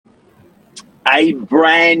A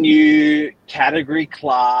brand new category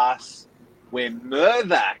class where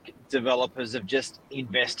Mervac developers have just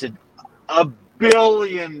invested $1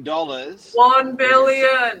 billion. $1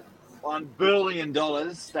 billion. $1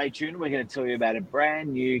 billion. Stay tuned. We're going to tell you about a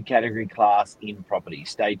brand new category class in property.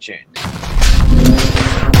 Stay tuned.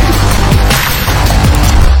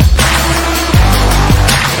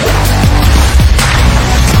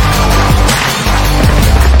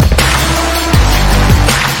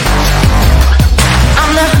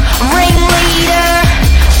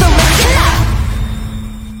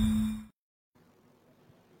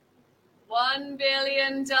 $1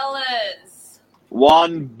 billion.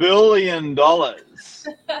 $1 billion. What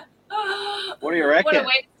do you reckon? What a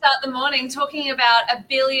way to start the morning talking about $1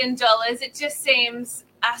 billion. It just seems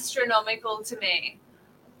astronomical to me.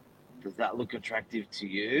 Does that look attractive to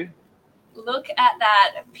you? Look at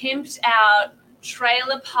that pimped out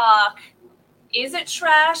trailer park. Is it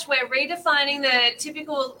trash? We're redefining the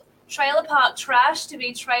typical trailer park trash to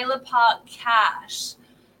be trailer park cash.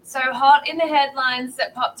 So hot in the headlines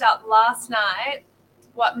that popped up last night,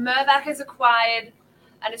 what Mervac has acquired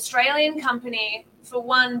an Australian company for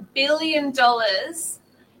 $1 billion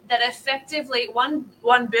that effectively $1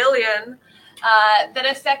 billion that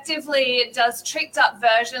effectively does tricked up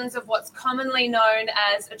versions of what's commonly known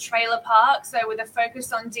as a trailer park, so with a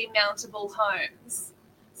focus on demountable homes.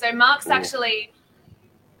 So Mark's actually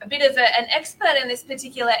a bit of an expert in this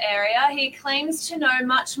particular area. He claims to know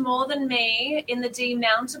much more than me in the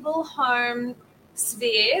demountable home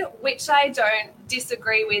sphere, which I don't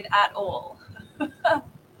disagree with at all.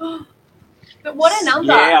 But what a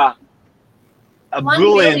number. Yeah. $1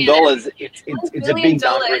 billion. It's a big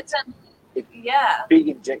number. Yeah.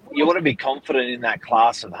 You want to be confident in that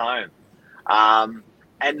class of home.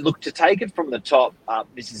 And look, to take it from the top,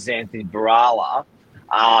 this is Anthony Barala,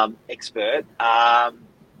 expert.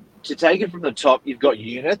 To take it from the top, you've got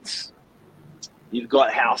units, you've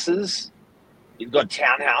got houses, you've got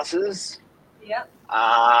townhouses, yep.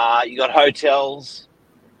 You've got hotels,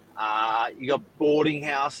 you've got boarding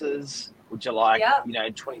houses, which are like,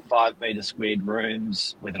 25 metre squared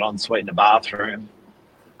rooms with an ensuite and a bathroom.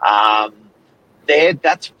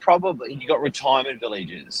 That's probably, you've got retirement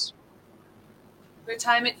villages.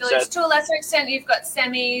 Retirement village. So, to a lesser extent, you've got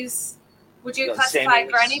semis. Would you classify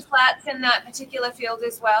granny flats in that particular field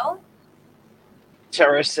as well?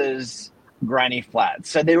 Terraces, granny flats.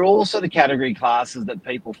 So they're also the category classes that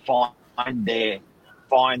people find their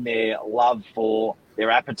love for, their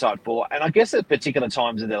appetite for, and I guess at particular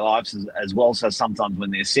times in their lives as well. So sometimes when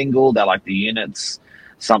they're single, they like the units.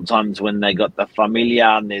 Sometimes when they got the familia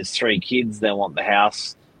and there's 3 kids, they want the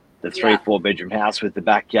house, the 3-4 bedroom house with the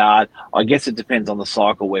backyard. I guess it depends on the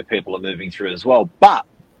cycle where people are moving through as well. But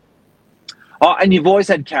and you've always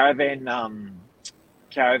had caravan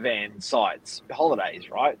sites, holidays,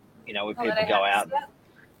 right? Where people go out.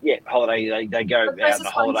 Yeah, holiday. They go out on a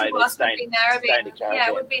holiday. They stay in a caravan. Yeah,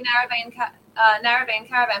 it would be Narrabeen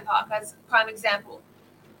Caravan Park as a prime example.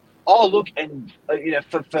 Oh, look, and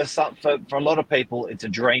for a lot of people, it's a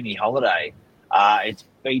dreamy holiday. It's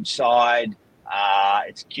beachside.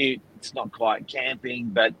 It's cute. It's not quite camping,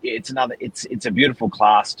 but it's a beautiful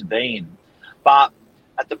class to be in. But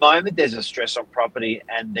at the moment, there's a stress on property,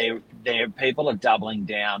 and people are doubling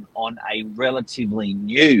down on a relatively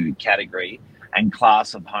new category and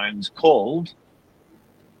class of homes called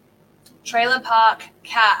trailer park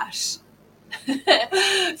cash.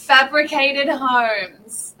 Fabricated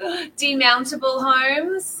homes, demountable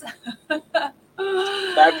homes,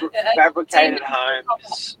 fabricated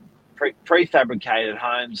homes, prefabricated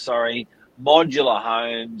homes, modular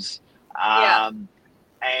homes.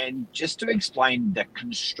 And just to explain the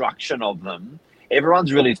construction of them,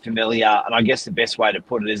 everyone's really familiar, and I guess the best way to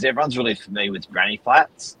put it is everyone's really familiar with granny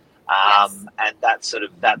flats, and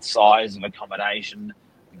that size of accommodation,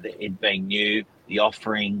 it being new, the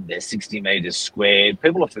offering, they're 60 metres squared.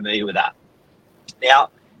 People are familiar with that.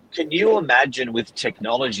 Now, can you imagine with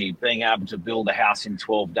technology being able to build a house in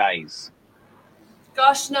 12 days?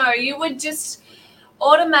 Gosh, no. You would just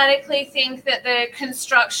automatically think that the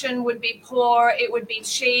construction would be poor, it would be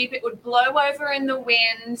cheap, it would blow over in the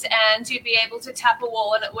wind, and you'd be able to tap a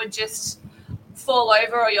wall and it would just fall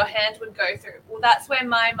over or your hand would go through. Well, that's where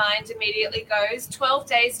my mind immediately goes. 12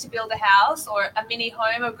 days to build a house or a mini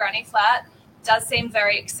home or granny flat does seem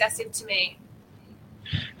very excessive to me.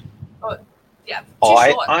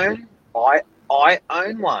 I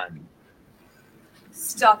own one.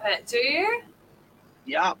 Stop it. Do you?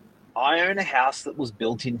 Yeah. I own a house that was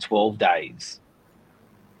built in 12 days.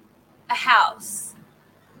 A house.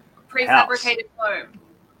 Prefabricated home.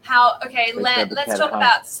 Let's talk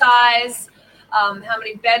about size, how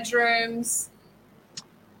many bedrooms,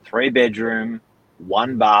 3-bedroom,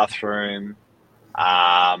 1 bathroom,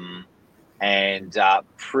 and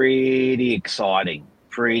pretty exciting.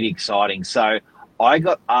 So I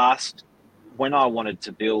got asked when I wanted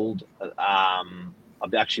to build.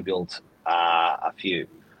 I've actually built a few.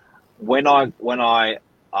 When I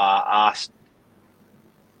asked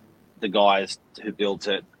the guys who built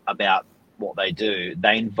it about what they do,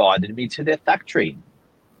 they invited me to their factory.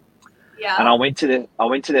 Yeah. And I went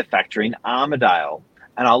to their factory in Armidale,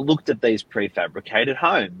 and I looked at these prefabricated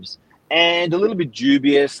homes, and a little bit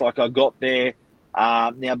dubious. Like, I got there.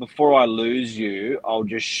 Now, before I lose you, I'll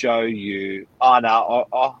just show you. Oh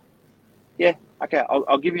no! Yeah. Okay.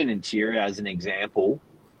 I'll give you an interior as an example.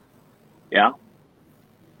 Yeah.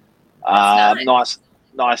 Nice.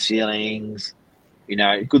 Nice ceilings. You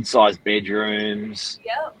know, good sized bedrooms.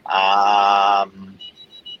 Yep.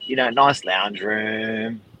 You know, nice lounge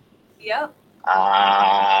room. Yep.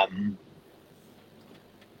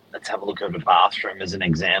 Let's have a look at the bathroom as an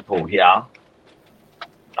example here.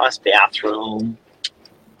 Nice bathroom.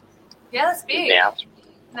 Yeah, that's big.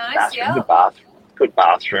 Nice. Yeah. Good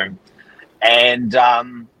bathroom. And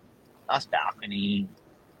nice balcony.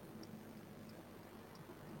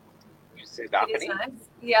 You see balcony? It is nice.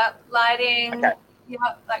 Yep. Lighting. Okay.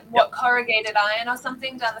 Yep. Like what, corrugated iron or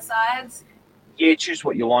something down the sides? Yeah, choose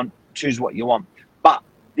what you want. But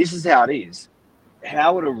this is how it is.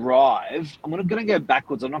 How it arrived. I'm going to go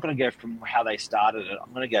backwards. I'm not going to go from how they started it.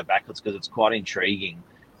 I'm going to go backwards because it's quite intriguing.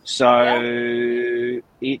 So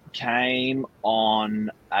It came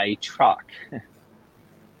on a truck.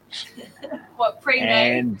 What,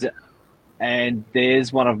 pre-made? And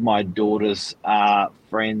there's one of my daughter's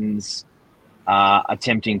friends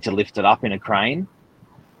attempting to lift it up in a crane.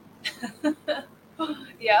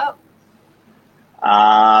 Yep.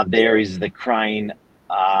 There is the crane.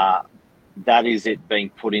 That is it being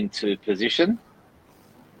put into position.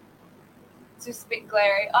 It's just a bit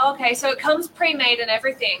glary. Oh, okay, so it comes pre-made and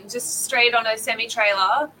everything, just straight on a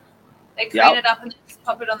semi-trailer. They crane it up and just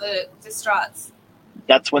pop it on the struts.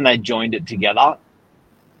 That's when they joined it together.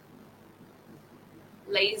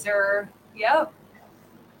 Laser. Yep.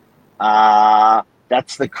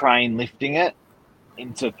 That's the crane lifting it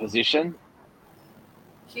into position.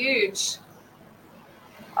 Huge.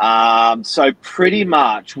 So pretty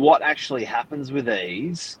much what actually happens with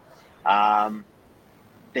these,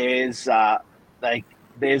 there's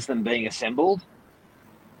them being assembled.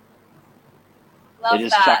 Love they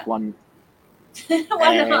just that. chuck one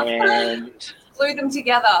and glue them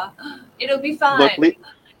together. It'll be fine. Look,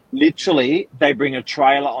 literally, they bring a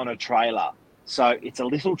trailer on a trailer. So it's a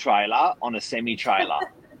little trailer on a semi-trailer,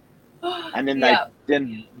 and then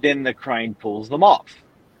then the crane pulls them off.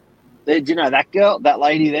 Do you know that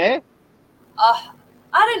lady there? Oh,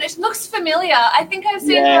 I don't know. She looks familiar. I think I've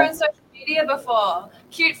seen her on social media before.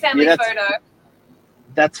 Cute family photo.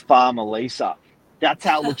 That's Farmer Lisa. That's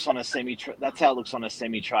how it looks on a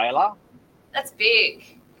semi-trailer. That's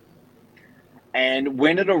big. And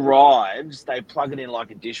when it arrives, they plug it in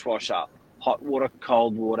like a dishwasher. Hot water,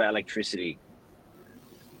 cold water, electricity.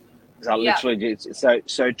 So literally,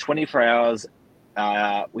 so 24 hours.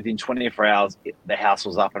 Within 24 hours, the house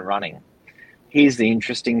was up and running. Here's the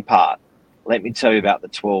interesting part. Let me tell you about the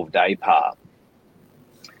 12-day part.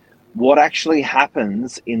 What actually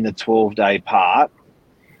happens in the 12-day part,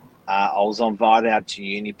 I was invited out to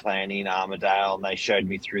Uniplan in Armidale, and they showed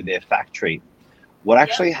me through their factory. What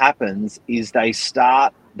actually happens is they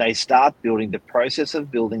start building. The process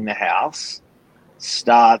of building the house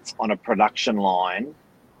starts on a production line.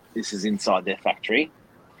 This is inside their factory.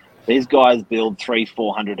 These guys build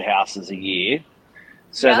 300-400 houses a year.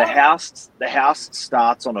 So the house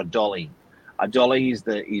starts on a dolly. A dolly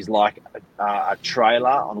is like a trailer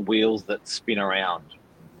on wheels that spin around.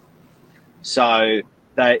 So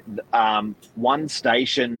they one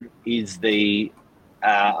station is the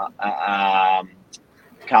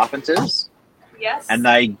carpenters. Yes.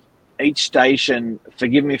 And each station,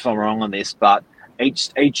 forgive me if I'm wrong on this, but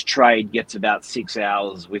each trade gets about 6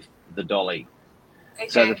 hours with the dolly. Okay.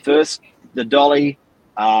 So the dolly,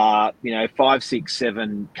 5, 6,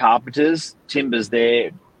 7 carpenters, timbers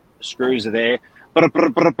there, screws are there,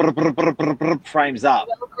 frames up.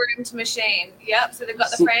 Well-groomed machine. Yep. So they've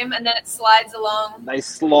got the frame, and then it slides along. They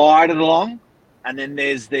slide it along, and then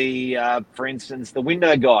there's the, for instance, the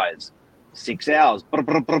window guys. 6 hours. All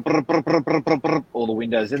the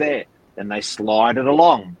windows are there. Then they slide it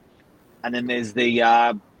along. And then there's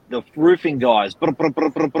the roofing guys.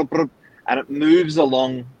 And it moves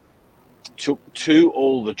along to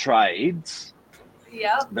all the trades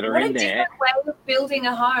that are in there. What a different way of building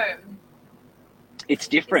a home. It's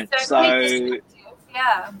different.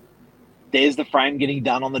 Yeah. There's the frame getting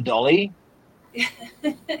done on the dolly.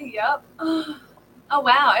 Yep. Oh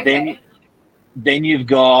wow. Then Okay. then you've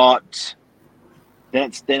got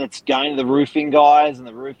then it's going to the roofing guys, and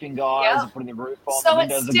the roofing guys Yep. are putting the roof on. So The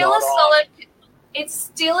it's windows are still got a on. solid. It's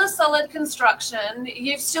still a solid construction.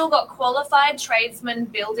 You've still got qualified tradesmen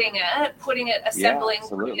building it, putting it, Yeah, assembling,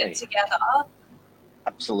 putting it absolutely, together,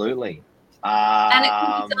 absolutely. and it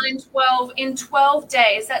can be done in 12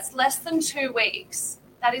 days. That's less than 2 weeks.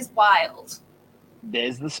 That is wild.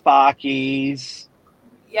 There's the Sparkies.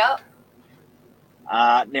 Yep.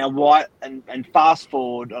 Now, what? And fast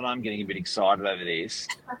forward, and I'm getting a bit excited over this.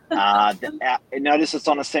 Notice it's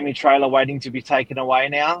on a semi-trailer waiting to be taken away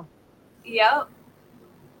now. Yep.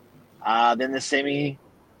 Then the semi.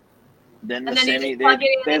 Then the And then you semi. just plug it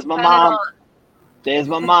in There's and my turn mum. it There's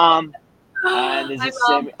my mum. And on. there's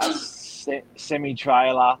Hi, a Mom.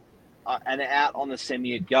 semi-trailer, and out on the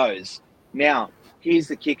semi it goes. Now, here's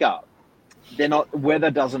the kicker: weather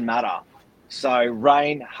doesn't matter. So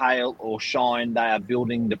rain, hail, or shine, they are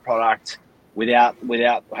building the product without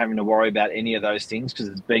having to worry about any of those things, because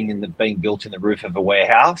it's being built in the roof of a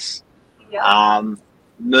warehouse. Yep.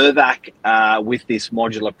 Mervac, with this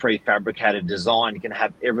modular prefabricated design, can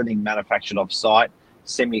have everything manufactured off site.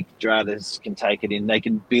 Semi-traders can take it in. They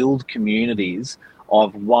can build communities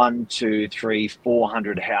of 1, 2, 3,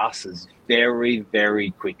 400 houses very,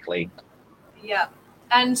 very quickly. Yeah.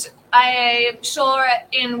 And I am sure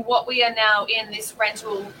in what we are now in, this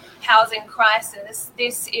rental housing crisis,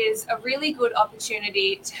 this is a really good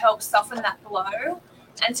opportunity to help soften that blow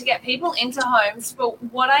and to get people into homes for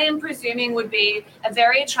what I am presuming would be a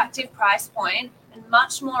very attractive price point and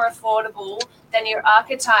much more affordable than your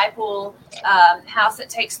archetypal house that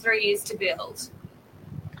takes 3 years to build.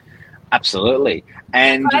 Absolutely.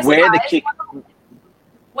 And Price where the wise, kick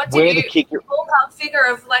what where did the you kicker ballpark figure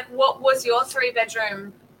of, like, what was your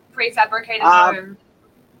 3-bedroom prefabricated home?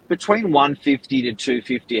 between 150 to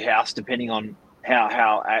 250 a house, depending on how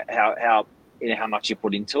how much you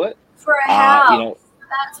put into it. For a house? You know,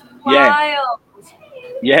 That's yeah, wild.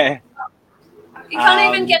 yeah. You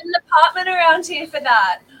can't even get an apartment around here for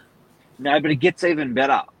that. No, but it gets even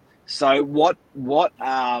better. So what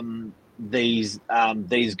these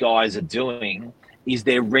guys are doing is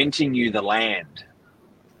they're renting you the land.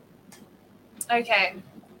 Okay.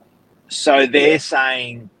 So they're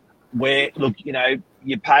saying, look,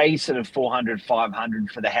 you pay sort of 400, 500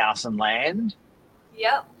 for the house and land,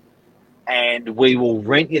 Yep. and we will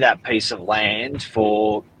rent you that piece of land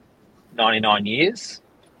for 99 years.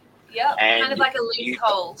 Yep. And Kind of like a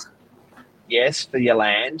leasehold. Yes, for your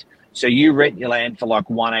land. So you rent your land for like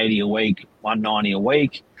 180 a week, 190 a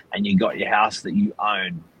week, and you got your house that you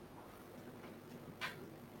own.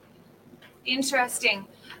 Interesting.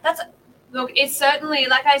 Look, it's certainly,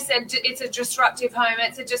 like I said, it's a disruptive home.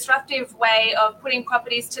 It's a disruptive way of putting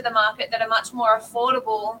properties to the market that are much more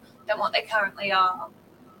affordable than what they currently are.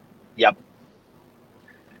 Yep.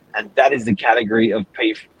 And that is the category of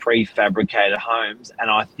prefabricated homes. And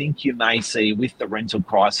I think you may see, with the rental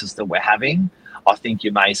crisis that we're having, I think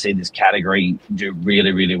you may see this category do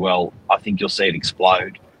really, really well. I think you'll see it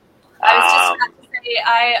explode. I was just about to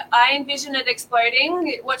say, I envision it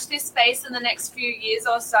exploding. Watch this space in the next few years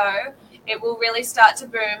or so. It will really start to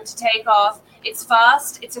boom, to take off. It's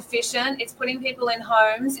fast, it's efficient, it's putting people in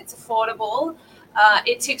homes, it's affordable.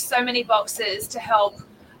 It ticks so many boxes to help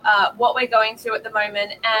what we're going through at the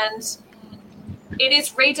moment. And it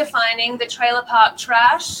is redefining the trailer park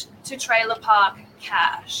trash to trailer park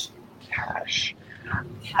cash. Cash.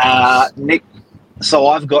 Cash. Nick, so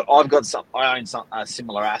I've got some. I own a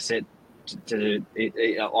similar asset to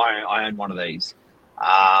it. I own one of these,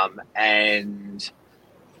 and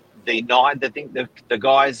the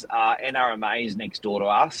guys, NRMA is next door to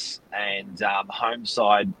us, and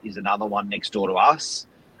Homeside is another one next door to us.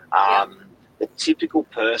 The typical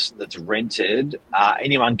person that's rented,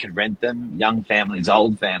 anyone can rent them, young families,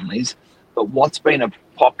 old families. But what's been a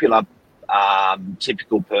popular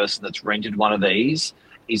typical person that's rented one of these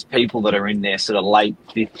is people that are in their sort of late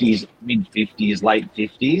 50s, mid 50s, late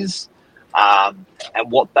 50s. And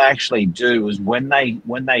what they actually do is when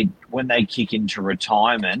they kick into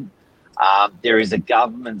retirement, there is a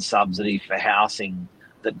government subsidy for housing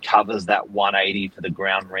that covers that 180 for the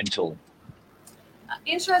ground rental.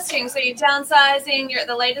 Interesting. So you're downsizing, you're at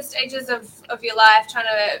the later stages of your life, trying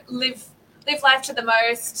to live life to the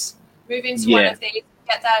most, move into one of these,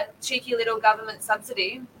 get that cheeky little government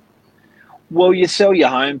subsidy. Well, you sell your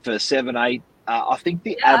home for 7, 8. I think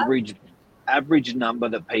the average number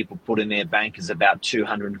that people put in their bank is about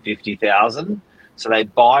 250,000. So they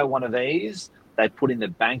buy one of these, they put in the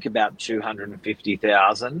bank about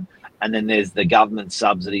 250,000, and then there's the government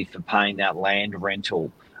subsidy for paying that land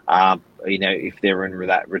rental. If they're in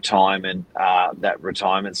that retirement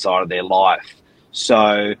side of their life.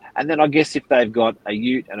 So, and then I guess if they've got a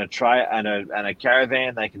ute and a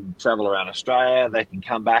caravan, they can travel around Australia, they can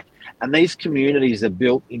come back. And these communities are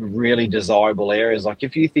built in really desirable areas. Like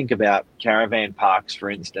if you think about caravan parks, for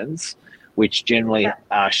instance, which generally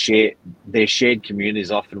they're shared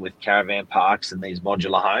communities often with caravan parks and these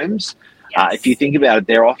modular homes. Yes. If you think about it,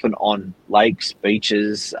 they're often on lakes,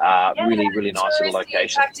 beaches, really nice little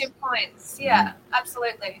locations. Attractive points. Yeah,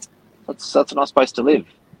 absolutely. That's a nice place to live.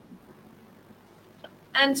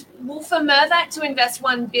 And for Mervac to invest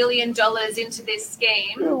 $1 billion into this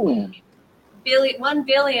scheme, $1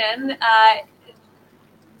 billion,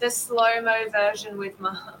 the slow-mo version with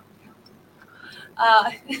Mum.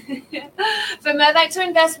 For Mervac to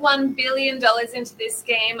invest $1 billion into this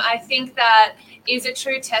scheme, I think that is a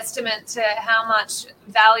true testament to how much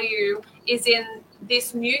value is in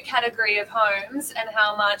this new category of homes and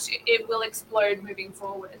how much it will explode moving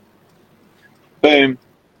forward. Boom.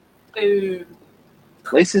 Boom.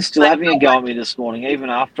 Lisa's still having a go at me this morning, even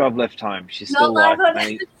after I've left home. She's still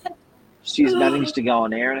she's managed to go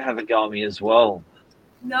on air and have a go at me as well.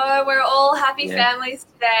 No, we're all happy families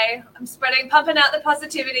today. I'm pumping out the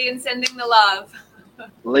positivity and sending the love.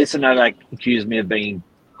 Lisa Novak accused me of being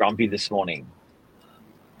grumpy this morning.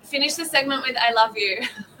 Finish the segment with I love you.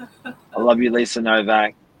 I love you, Lisa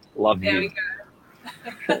Novak. Love you.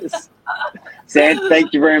 There we go. Sam,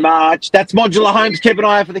 thank you very much. That's Modular Homes. Keep an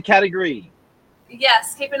eye out for the category.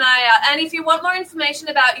 Yes, keep an eye out. And if you want more information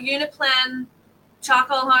about Uniplan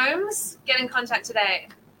charcoal homes, get in contact today.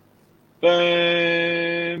 Boom.